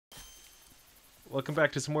Welcome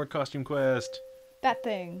back to some more Costume Quest. That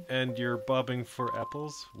thing. And you're bobbing for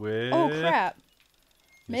apples with... Oh, crap.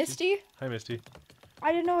 Misty? Misty? Hi, Misty.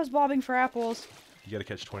 I didn't know I was bobbing for apples. You gotta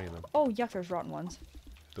catch 20 of them. Oh, yuck, there's rotten ones.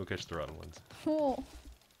 Don't catch the rotten ones. Oh,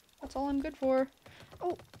 that's all I'm good for.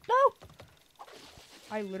 Oh, no!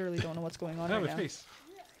 I literally don't know what's going on right my now. face.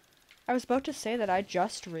 I was about to say that I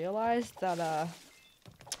just realized that,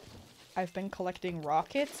 I've been collecting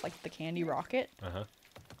rockets, like the candy rocket. Uh-huh.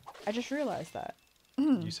 I just realized that.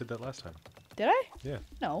 You said that last time. Did I? Yeah.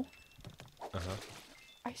 No. Uh-huh.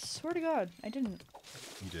 I swear to God, I didn't.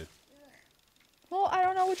 You did. Well, I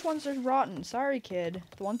don't know which ones are rotten. Sorry, kid.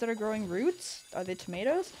 The ones that are growing roots? Are they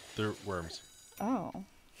tomatoes? They're worms. Oh.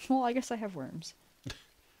 Well, I guess I have worms.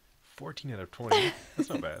 14 out of 20. That's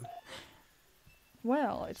not bad.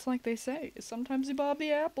 Well, it's like they say. Sometimes you bob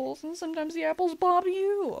the apples, and sometimes the apples bob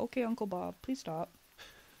you. Okay, Uncle Bob, please stop.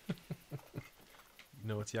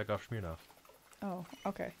 No, it's Yakov Smirnov. Oh,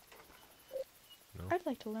 okay. No? I'd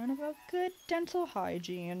like to learn about good dental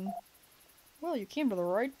hygiene. Well, you came to the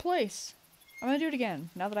right place. I'm gonna do it again,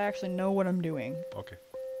 now that I actually know what I'm doing. Okay.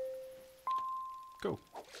 Go.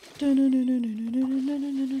 So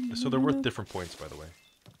So they're worth different points, by the way.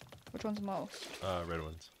 Which one's most? Red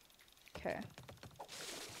ones. Okay.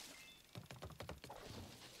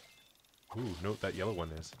 Ooh, note that yellow one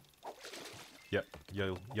is. Yep,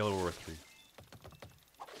 yellow worth 3.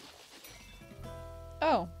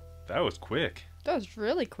 Oh, That was quick. that was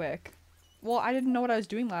really quick. Well, I didn't know what I was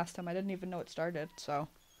doing last time. I didn't even know it started, so.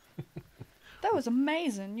 That was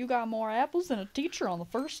amazing. You got more apples than a teacher on the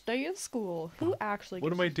first day of school. Who actually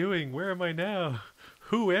What am I doing? Where am I now?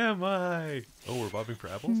 Who am I? Oh, we're bobbing for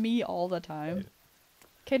apples? Me all the time.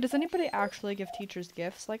 Okay, does anybody actually give teachers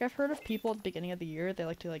gifts? Like, I've heard of people at the beginning of the year, they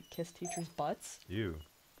like to, like, kiss teachers' butts. You.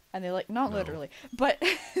 And they, like, not No. literally, but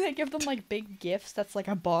they give them, like, big gifts that's, like,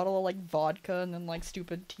 a bottle of, like, vodka and then, like,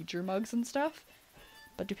 stupid teacher mugs and stuff.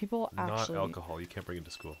 But do people actually... Not alcohol. You can't bring it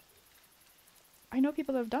to school. I know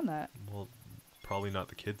people that have done that. Well, probably not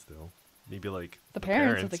the kids, though. Maybe, like, The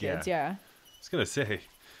parents of the kids, yeah. I was gonna say.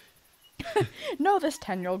 No, this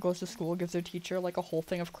 10-year-old goes to school, gives their teacher, like, a whole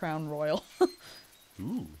thing of Crown Royal.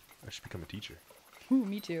 Ooh, I should become a teacher. Ooh,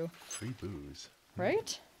 me too. Free booze.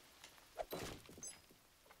 Right?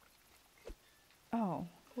 Oh,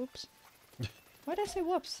 whoops. Why did I say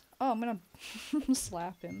whoops? Oh, I'm gonna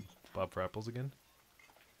slap him. Bob for apples again?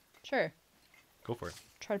 Sure. Go for it.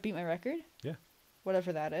 Try to beat my record? Yeah.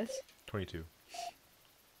 Whatever that is. 22.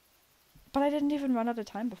 But I didn't even run out of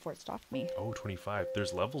time before it stopped me. Oh, 25.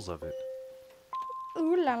 There's levels of it.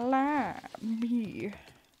 Ooh la la, me.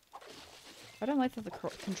 I don't like that the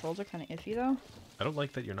controls are kind of iffy though. I don't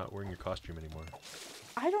like that you're not wearing your costume anymore.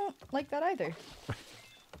 I don't like that either.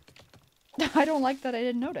 I don't like that I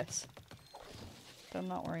didn't notice that I'm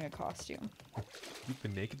not wearing a costume. You've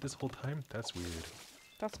been naked this whole time? That's weird.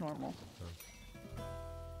 That's normal. Oh.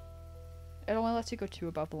 It only lets you go 2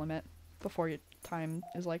 above the limit before your time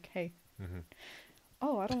is like, hey.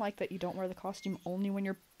 Oh, I don't like that you don't wear the costume only when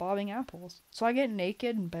you're bobbing apples. So I get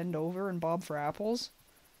naked and bend over and bob for apples.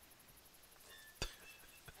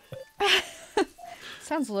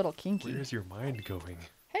 Sounds a little kinky. Where's your mind going?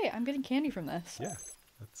 Hey, I'm getting candy from this. Yeah,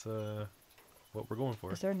 that's what we're going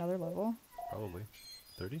for. Is there another level? Probably.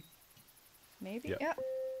 30? Maybe? Yeah. Yeah.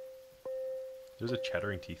 There's a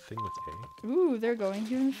chattering teeth thing with A. Ooh, they're going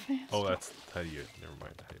even faster. Oh, that's how you... Never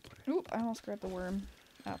mind. How you play. Oop, I almost grabbed the worm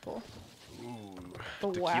apple. Ooh,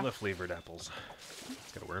 The tequila flavored apples.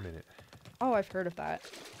 It's got a worm in it. Oh, I've heard of that.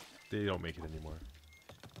 They don't make it anymore.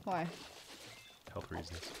 Why? Health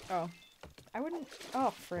reasons. Oh. I wouldn't...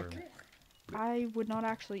 Oh, frick. Worm. I would not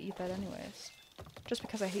actually eat that anyways. Just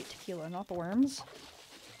because I hate tequila, not the worms.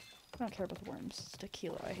 I don't care about the worms. It's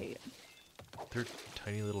tequila I hate. They're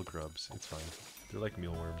tiny little grubs. It's fine. They're like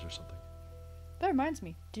mealworms or something. That reminds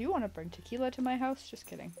me. Do you want to bring tequila to my house? Just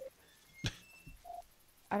kidding.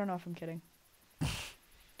 I don't know if I'm kidding.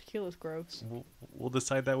 Tequila's gross. We'll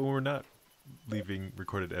decide that when we're not leaving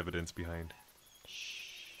recorded evidence behind.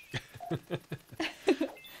 Shh.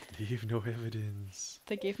 Leave no evidence.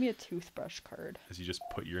 They gave me a toothbrush card. As you just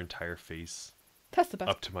put your entire face That's the best.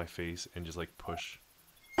 up to my face and just like push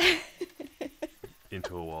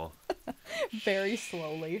into a wall. Very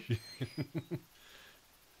slowly.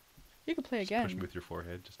 You can play Just again. push me with your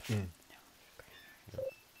forehead. Just.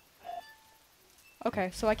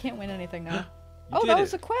 Okay, so I can't win anything now. You Oh, did that it.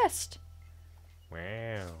 was a quest.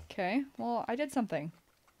 Wow. Okay, well, I did something.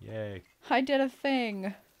 Yay. I did a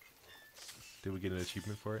thing. Did we get an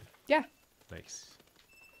achievement for it? Yeah. Nice.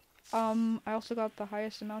 I also got the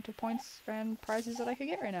highest amount of points and prizes that I could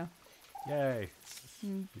get right now. Yay!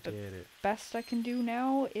 Mm, You The did it. best I can do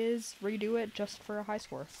now is redo it just for a high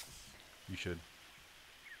score. You should.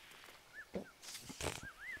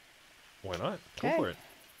 Why not? Go Okay. for it.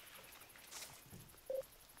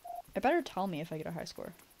 It better tell me if I get a high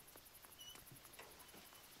score.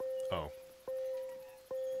 Oh.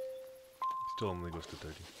 Still only goes to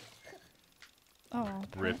 30. Oh,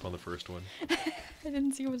 okay. Rip on the first one. I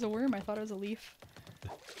didn't see it was a worm. I thought it was a leaf.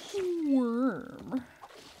 Worm.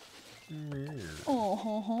 Oh,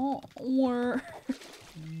 ho, ho. Worm.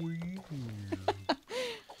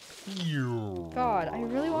 God, I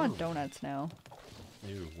really want donuts now.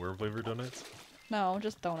 Ew, worm flavored donuts? No,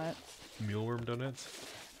 just donuts. Mealworm donuts?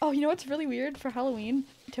 Oh, you know what's really weird? For Halloween,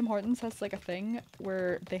 Tim Hortons has like a thing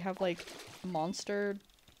where they have like monster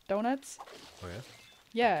donuts. Oh yeah?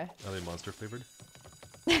 Yeah, Are they monster flavored?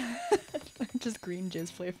 just green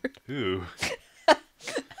jizz flavored. Ooh.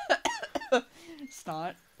 It's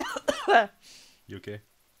not. You okay?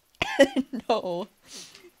 No.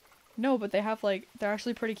 No, but they have like, they're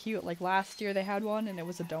actually pretty cute. Like last year they had one and it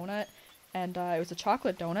was a donut. And it was a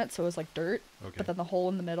chocolate donut, so it was like dirt. Okay. But then the hole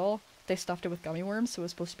in the middle, they stuffed it with gummy worms, so it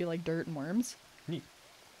was supposed to be like dirt and worms. Neat.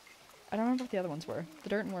 I don't remember what the other ones were. The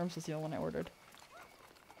dirt and worms was the only one I ordered.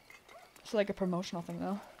 It's like a promotional thing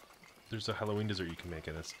though. There's a Halloween dessert you can make,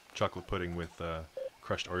 and it's chocolate pudding with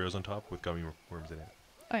crushed Oreos on top with gummy worms in it.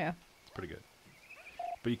 Oh yeah. It's pretty good.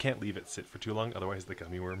 But you can't leave it sit for too long, otherwise the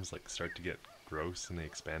gummy worms like start to get gross and they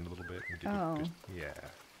expand a little bit. And give Oh. yeah.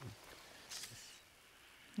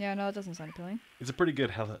 Yeah, no, it doesn't sound appealing. It's a pretty good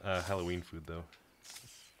Halloween food though,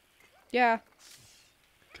 Yeah.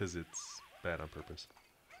 because it's bad on purpose.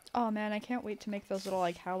 Oh man, I can't wait to make those little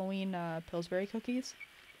like Halloween Pillsbury cookies.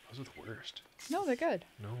 Those are the worst. No, they're good.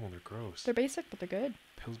 No, they're gross. They're basic, but they're good.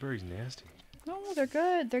 Pillsbury's nasty. No, they're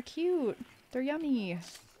good. They're cute. They're yummy.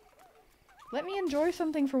 Let me enjoy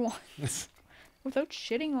something for once without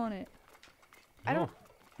shitting on it. I don't.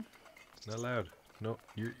 It's not allowed. No,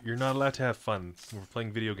 you're not allowed to have fun. We're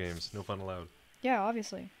playing video games. No fun allowed. Yeah,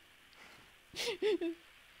 obviously.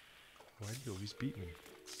 Why do you always beat me?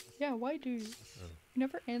 Yeah, why do you? Oh. You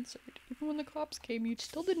never answered. Even when the cops came, you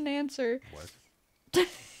still didn't answer. What?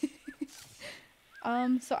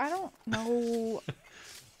 So I don't know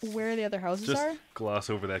where the other houses Just are. gloss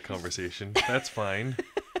over that conversation. That's fine.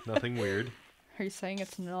 Nothing weird. Are you saying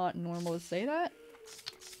it's not normal to say that?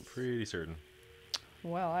 Pretty certain.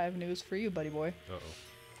 Well, I have news for you, buddy boy.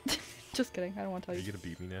 Uh-oh. Just kidding. I don't want to Are tell you you. gonna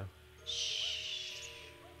beat me now? Shh.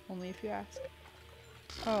 Only if you ask.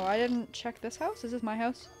 Oh, I didn't check this house. Is this my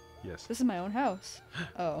house? Yes. This is my own house.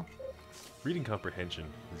 Oh. Reading comprehension.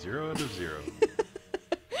 0 out of 0.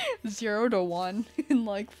 0 to 1 in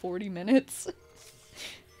like 40 minutes.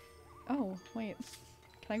 Oh, wait.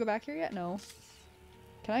 Can I go back here yet? No.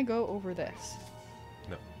 Can I go over this?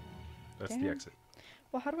 No. That's Damn. the exit.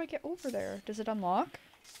 Well, how do I get over there? Does it unlock?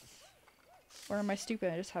 Or am I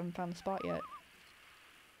stupid? I just haven't found the spot yet.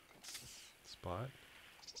 Spot?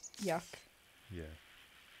 Yuck. Yeah.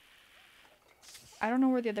 I don't know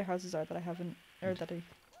where the other houses are that I haven't, or that I...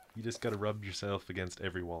 You just gotta rub yourself against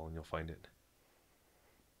every wall and you'll find it.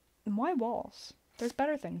 Why walls? There's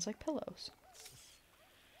better things, like pillows.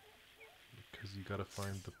 Because you gotta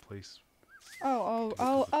find the place. Oh,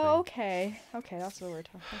 okay. Okay, that's what we're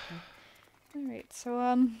talking about. Okay. Alright,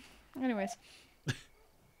 so, anyways.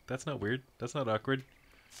 That's not weird. That's not awkward.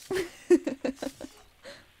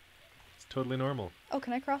 It's totally normal. Oh,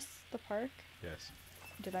 can I cross the park? Yes.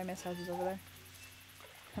 Did I miss houses over there?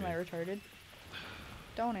 Am I Yeah. retarded?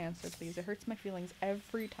 Don't answer, please. It hurts my feelings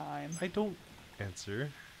every time. I don't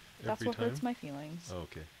answer That's every what time. hurts my feelings. Oh,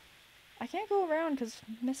 okay. I can't go around because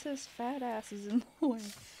Mrs. Fat Ass is in the way.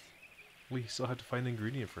 We still have to find the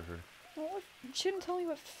ingredient for her. Well, you shouldn't tell me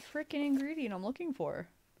what frickin' ingredient I'm looking for.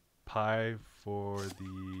 Pie for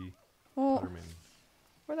the Well, butterman.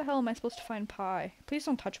 where the hell am I supposed to find pie? Please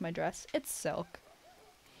don't touch my dress. It's silk.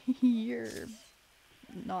 You're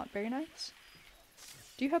not very nice.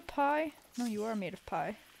 Do you have pie? No, you are made of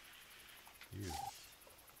pie. You.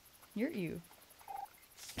 You're you.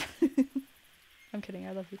 I'm kidding.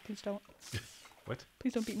 I love you. Please don't. What?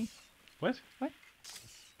 Please don't beat me. What? What?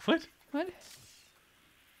 What? What?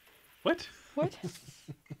 What? What?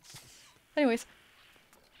 Anyways.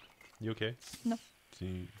 You okay? No. Do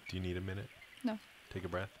you need a minute? No. Take a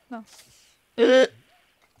breath. No.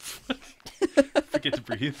 Forget to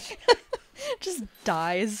breathe. Just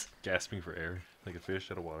dies. Gasping for air, like a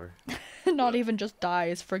fish out of water. Not even just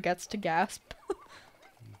dies, forgets to gasp.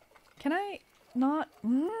 Can I not?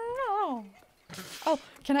 No. Oh,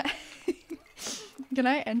 can I? Can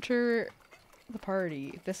I enter the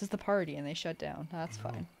party? This is the party, and they shut down. That's No.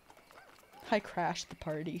 fine. I crashed the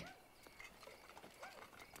party.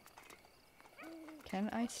 Can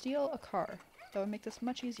I steal a car? That would make this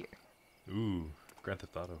much easier. Ooh, Grand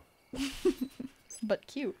Theft Auto. But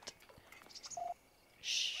cute.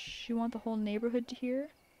 Shh, you want the whole neighborhood to hear?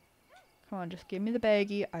 Come on, just give me the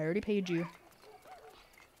baggie. I already paid you.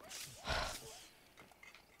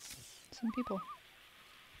 Some people.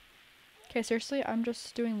 Okay, seriously, I'm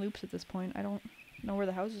just doing loops at this point. I don't know where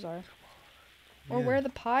the houses are. Or Win. where the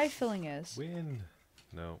pie filling is. Win.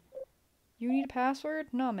 No. You need a password?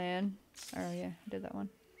 No, man. Oh, yeah, I did that one.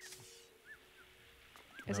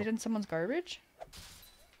 Is Nope. it in someone's garbage?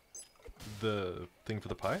 The thing for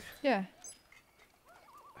the pie? Yeah.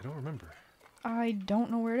 I don't remember. I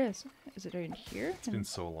don't know where it is. Is it in here? It's been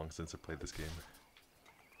so long since I played this game.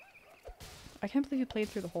 I can't believe you played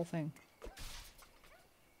through the whole thing.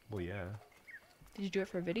 Well, yeah. Did you do it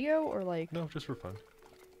for video or like... No, just for fun.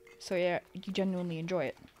 So yeah, you genuinely enjoy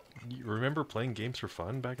it. You remember playing games for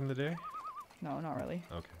fun back in the day? No, not really.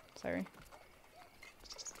 Okay. Sorry.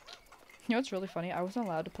 You know what's really funny? I wasn't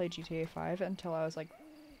allowed to play GTA 5 until I was like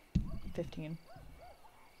 15.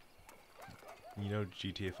 You know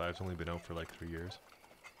GTA 5's only been out for like 3 years?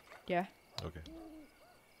 Yeah. Okay.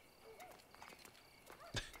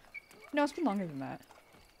 No, it's been longer than that.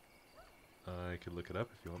 I could look it up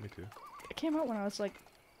if you want me to. It came out when I was like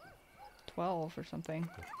 12 or something.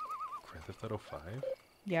 Grand Theft Auto 5?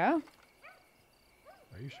 Yeah?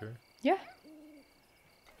 Are you sure? Yeah.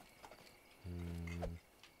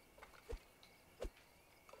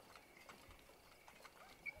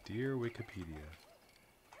 Dear Wikipedia.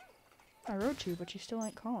 I wrote you, but you still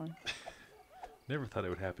ain't calling. Never thought it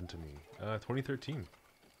would happen to me. 2013.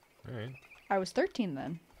 Alright. I was 13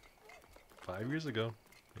 then. 5 years ago.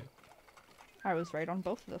 I was right on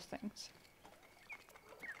both of those things.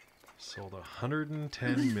 Sold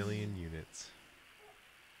 110 million units.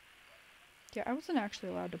 Yeah, I wasn't actually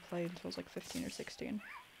allowed to play until I was like 15 or 16.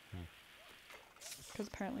 Because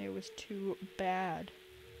apparently it was too bad.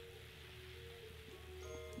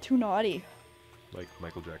 Too naughty. Like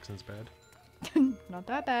Michael Jackson's bad? Not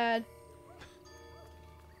that bad.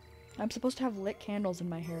 I'm supposed to have lit candles in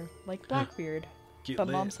my hair, like Blackbeard. Get But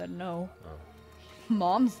lit. Mom said no. Oh.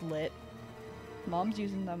 Mom's lit. Mom's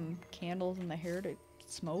using them candles in the hair to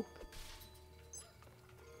smoke.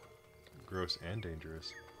 Gross and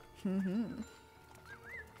dangerous.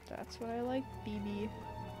 That's what I like, BB.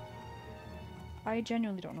 I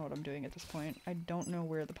genuinely don't know what I'm doing at this point. I don't know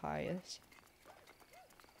where the pie is.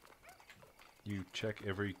 You check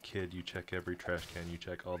every kid, you check every trash can, you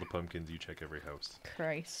check all the pumpkins, you check every house.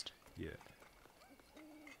 Christ. Yeah.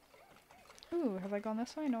 Ooh, have I gone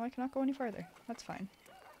this way? No, I cannot go any farther. That's fine.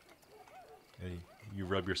 And you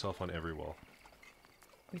rub yourself on every wall.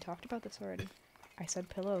 We talked about this already. I said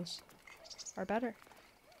pillows are better.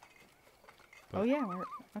 But oh yeah, we're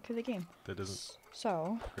okay the game. that doesn't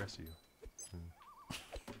So, progress you.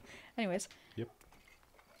 anyways. Yep.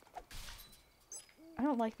 I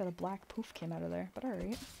don't like that a black poof came out of there, but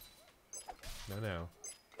alright. Now.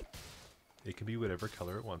 It can be whatever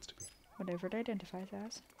color it wants to be. Whatever it identifies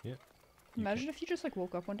as. Yeah. Imagine if you just like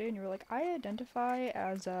woke up one day and you were like, I identify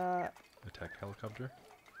as a... Attack helicopter?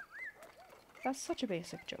 That's such a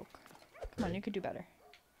basic joke. Come on, Right. you could do better.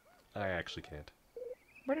 I actually can't.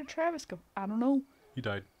 Where did Travis go? I don't know. He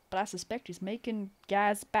died. But I suspect he's making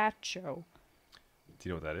gazpacho. Do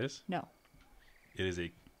you know what that is? No. It is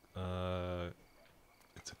a,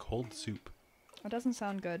 it's a cold soup. That doesn't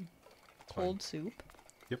sound good. It's fine. Cold soup?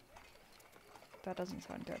 Yep. That doesn't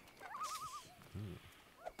sound good.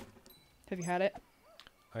 Have you had it?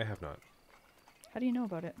 I have not. How do you know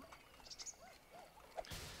about it?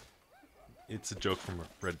 It's a joke from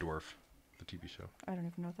Red Dwarf, the TV show. I don't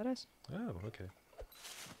even know what that is. Oh, okay.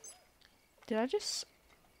 Did I just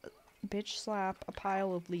bitch slap a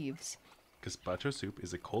pile of leaves? Gazpacho soup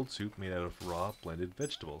is a cold soup made out of raw blended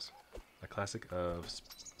vegetables. A classic of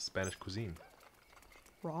Spanish cuisine.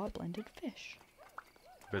 Raw blended fish.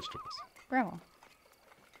 Vegetables. Grandma.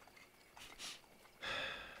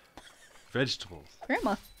 Vegetables.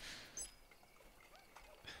 Grandma.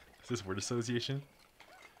 Is this word association?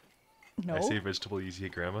 No. I say vegetable, you say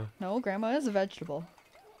grandma? No, grandma is a vegetable.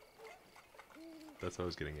 That's what I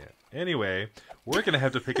was getting at. Anyway, we're gonna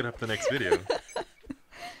have to pick it up the next video.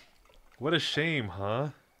 What a shame, huh?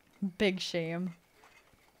 Big shame.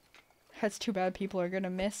 That's too bad people are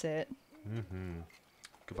gonna miss it.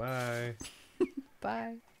 Goodbye.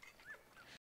 Bye.